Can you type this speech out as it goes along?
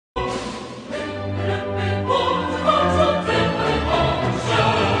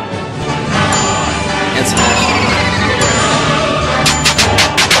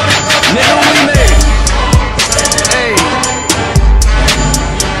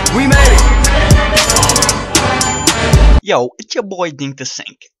Yo, it's your boy Dink the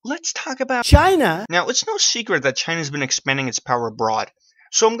Sink. Let's talk about China. Now, it's no secret that China's been expanding its power abroad,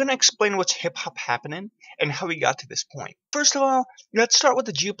 so I'm gonna explain what's hip-hop happening and how we got to this point. First of all, let's start with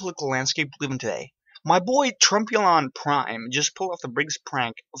the geopolitical landscape we live in today. My boy Trumpulon Prime just pulled off the biggest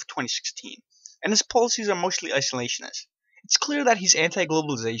prank of 2016, and his policies are mostly isolationist. It's clear that he's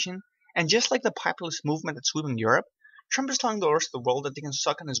anti-globalization, and just like the populist movement that's sweeping Europe, Trump is telling the rest of the world that they can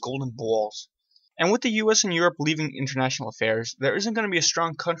suck on his golden balls. And with the US and Europe leaving international affairs, there isn't going to be a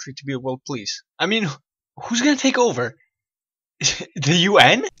strong country to be a world police. I mean, who's going to take over? The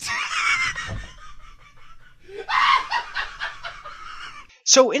UN?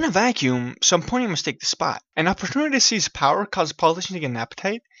 So, in a vacuum, some pointing mistake the spot. An opportunity to seize power caused politicians to get an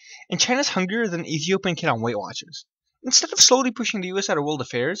appetite, and China's hungrier than an Ethiopian kid on Weight Watchers. Instead of slowly pushing the US out of world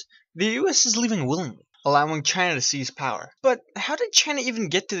affairs, the US is leaving willingly, allowing China to seize power. But how did China even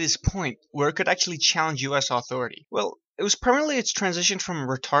get to this point where it could actually challenge US authority? Well, it was primarily its transition from a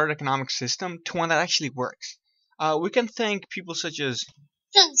retarded economic system to one that actually works. We can thank people such as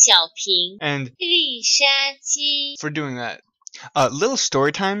邓小平 and 丽莎姬 for doing that. Little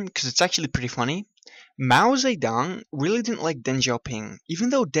story time, because it's actually pretty funny. Mao Zedong really didn't like Deng Xiaoping,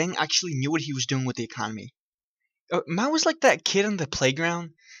 even though Deng actually knew what he was doing with the economy. Mao was like that kid on the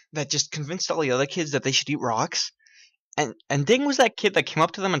playground that just convinced all the other kids that they should eat rocks. And Deng was that kid that came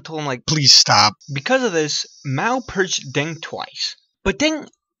up to them and told them, like, please stop. Because of this, Mao purged Deng twice. But Deng,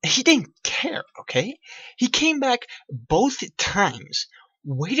 he didn't care, okay? He came back both times,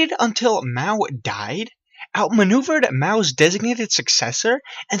 waited until Mao died, outmaneuvered Mao's designated successor,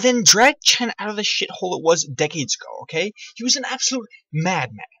 and then dragged China out of the shithole it was decades ago, okay? He was an absolute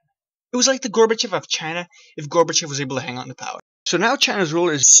madman. It was like the Gorbachev of China if Gorbachev was able to hang on to power. So now China's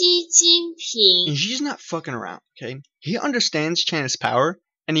ruler is 习近 and 平 he's not fucking around, okay? He understands China's power,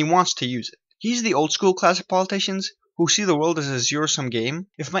 and he wants to use it. He's the old school class of politicians who see the world as a zero-sum game.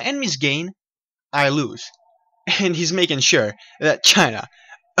 If my enemies gain, I lose. And he's making sure that China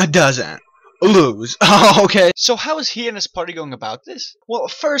doesn't lose. Okay. So how is he and his party going about this? Well,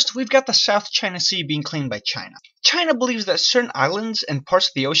 first, we've got the South China Sea being claimed by China. China believes that certain islands and parts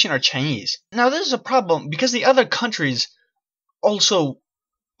of the ocean are Chinese. Now, this is a problem because the other countries also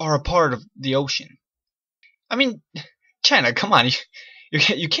are a part of the ocean. I mean, China, come on.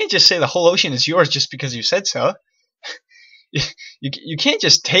 You can't just say the whole ocean is yours just because you said so. You can't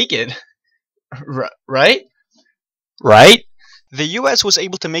just take it. Right? Right? The US was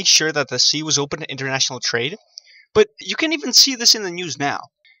able to make sure that the sea was open to international trade, but you can even see this in the news now.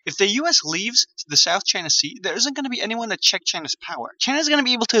 If the US leaves the South China Sea, there isn't going to be anyone to check China's power. China's going to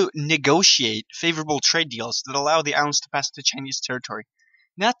be able to negotiate favorable trade deals that allow the islands to pass into Chinese territory.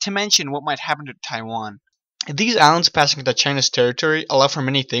 Not to mention what might happen to Taiwan. These islands passing into China's territory allow for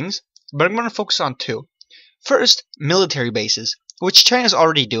many things, but I'm going to focus on two. First, military bases, which China's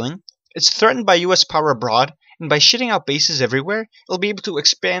already doing. It's threatened by US power abroad, and by shitting out bases everywhere, it'll be able to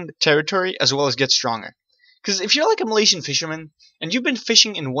expand territory as well as get stronger. Because if you're like a Malaysian fisherman, and you've been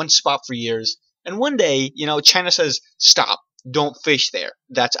fishing in one spot for years, and one day, China says, stop, don't fish there,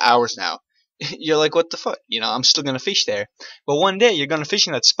 that's ours now. You're like, what the fuck? I'm still going to fish there. But one day, you're going to fish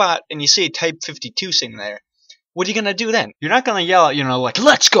in that spot, and you see a Type 52 sitting there. What are you going to do then? You're not going to yell out, like,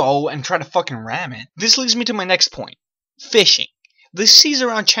 let's go, and try to fucking ram it. This leads me to my next point. Fishing. The seas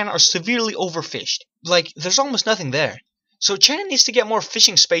around China are severely overfished. Like, there's almost nothing there. So China needs to get more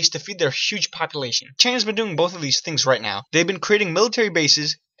fishing space to feed their huge population. China's been doing both of these things right now. They've been creating military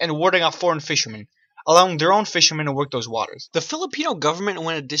bases and warding off foreign fishermen, allowing their own fishermen to work those waters. The Filipino government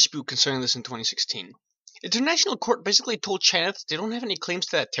won a dispute concerning this in 2016. International court basically told China that they don't have any claims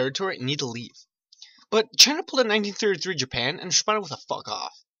to that territory and need to leave. But China pulled a 1933 Japan and responded with a fuck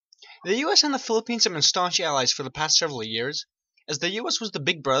off. The US and the Philippines have been staunch allies for the past several years, as the US was the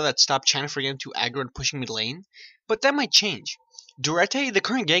big brother that stopped China from getting too aggro and pushing mid-lane. But that might change. Durete, the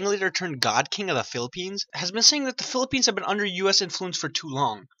current gang leader turned God King of the Philippines, has been saying that the Philippines have been under US influence for too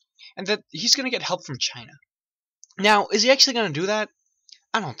long, and that he's going to get help from China. Now, is he actually going to do that?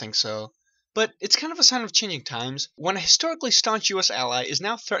 I don't think so. But it's kind of a sign of changing times. When a historically staunch US ally is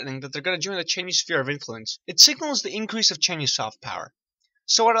now threatening that they're going to join the Chinese sphere of influence, it signals the increase of Chinese soft power.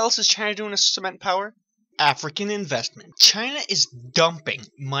 So what else is China doing to cement power? African investment. China is dumping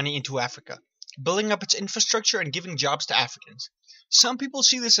money into Africa, building up its infrastructure and giving jobs to Africans. Some people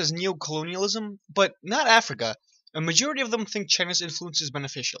see this as neo-colonialism, but not Africa. A majority of them think China's influence is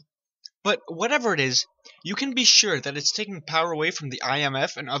beneficial. But whatever it is, you can be sure that it's taking power away from the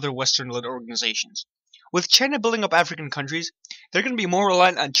IMF and other Western-led organizations. With China building up African countries, they're going to be more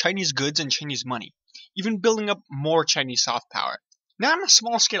reliant on Chinese goods and Chinese money, even building up more Chinese soft power. Not on a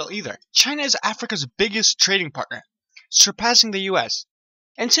small scale either. China is Africa's biggest trading partner. surpassing the US.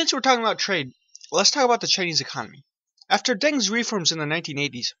 And since we're talking about trade, let's talk about the Chinese economy. After Deng's reforms in the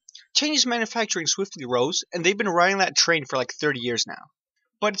 1980s, Chinese manufacturing swiftly rose, and they've been riding that train for like 30 years now.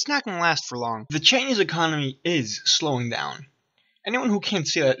 But it's not going to last for long. The Chinese economy is slowing down. Anyone who can't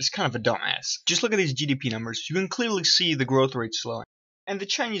see that is kind of a dumbass. Just look at these GDP numbers. You can clearly see the growth rate slowing. And the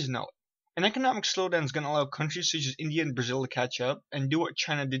Chinese know it. An economic slowdown is going to allow countries such as India and Brazil to catch up and do what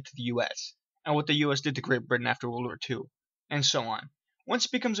China did to the US, and what the US did to Great Britain after World War II, and so on. Once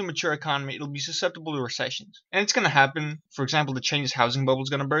it becomes a mature economy, it'll be susceptible to recessions. And it's going to happen. For example, the Chinese housing bubble is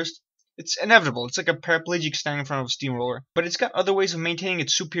going to burst. It's inevitable. It's like a paraplegic standing in front of a steamroller. But it's got other ways of maintaining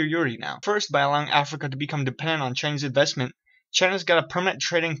its superiority now. First, by allowing Africa to become dependent on Chinese investment, China's got a permanent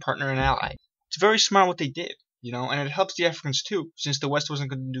trading partner and ally. It's very smart what they did, and it helps the Africans too, since the West wasn't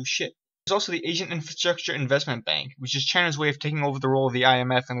going to do shit. There's also the Asian Infrastructure Investment Bank, which is China's way of taking over the role of the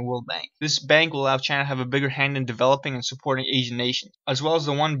IMF and the World Bank. This bank will allow China to have a bigger hand in developing and supporting Asian nations, as well as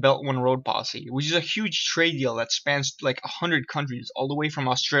the One Belt, One Road policy, which is a huge trade deal that spans like 100 countries, all the way from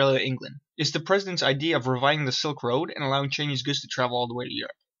Australia to England. It's the president's idea of reviving the Silk Road and allowing Chinese goods to travel all the way to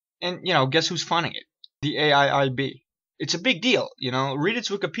Europe. And, guess who's funding it? The AIIB. It's a big deal, Read its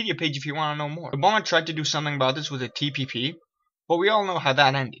Wikipedia page if you want to know more. Obama tried to do something about this with the TPP, but we all know how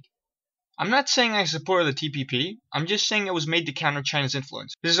that ended. I'm not saying I support the TPP, I'm just saying it was made to counter China's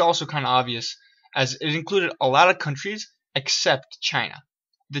influence. This is also kind of obvious, as it included a lot of countries except China.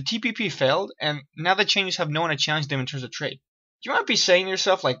 The TPP failed, and now the Chinese have no one to challenge them in terms of trade. You might be saying to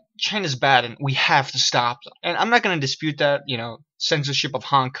yourself, like, China's bad and we have to stop them. And I'm not going to dispute that, censorship of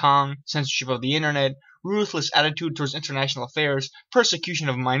Hong Kong, censorship of the internet, ruthless attitude towards international affairs, persecution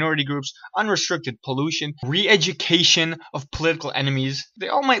of minority groups, unrestricted pollution, re-education of political enemies. They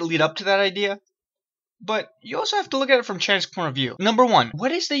all might lead up to that idea. But you also have to look at it from China's point of view. Number one,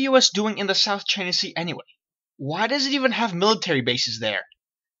 what is the US doing in the South China Sea anyway? Why does it even have military bases there?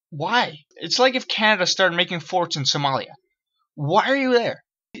 Why? It's like if Canada started making forts in Somalia. Why are you there?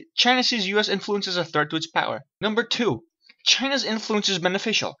 China sees US influence as a threat to its power. Number two, China's influence is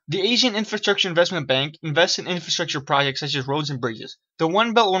beneficial. The Asian Infrastructure Investment Bank invests in infrastructure projects such as roads and bridges. The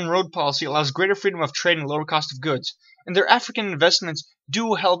One Belt, One Road policy allows greater freedom of trade and lower cost of goods. And their African investments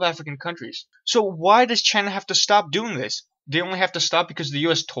do help African countries. So why does China have to stop doing this? They only have to stop because the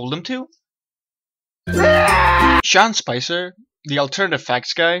US told them to? Sean Spicer, the alternative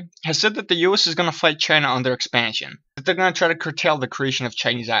facts guy, has said that the US is going to fight China on their expansion, that they're going to try to curtail the creation of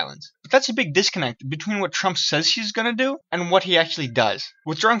Chinese islands. But that's a big disconnect between what Trump says he's going to do and what he actually does.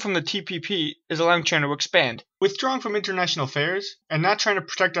 Withdrawing from the TPP is allowing China to expand. Withdrawing from international affairs and not trying to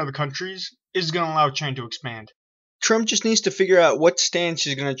protect other countries is going to allow China to expand. Trump just needs to figure out what stance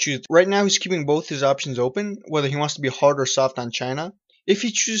he's going to choose. Right now he's keeping both his options open, whether he wants to be hard or soft on China. If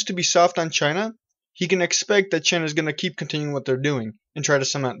he chooses to be soft on China, he can expect that China is going to keep continuing what they're doing and try to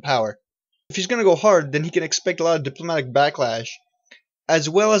cement power. If he's going to go hard, then he can expect a lot of diplomatic backlash, as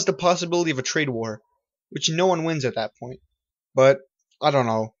well as the possibility of a trade war, which no one wins at that point. But, I don't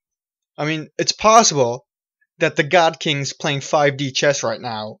know. I mean, it's possible that the God King's playing 5D chess right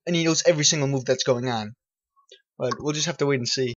now, and he knows every single move that's going on. But we'll just have to wait and see.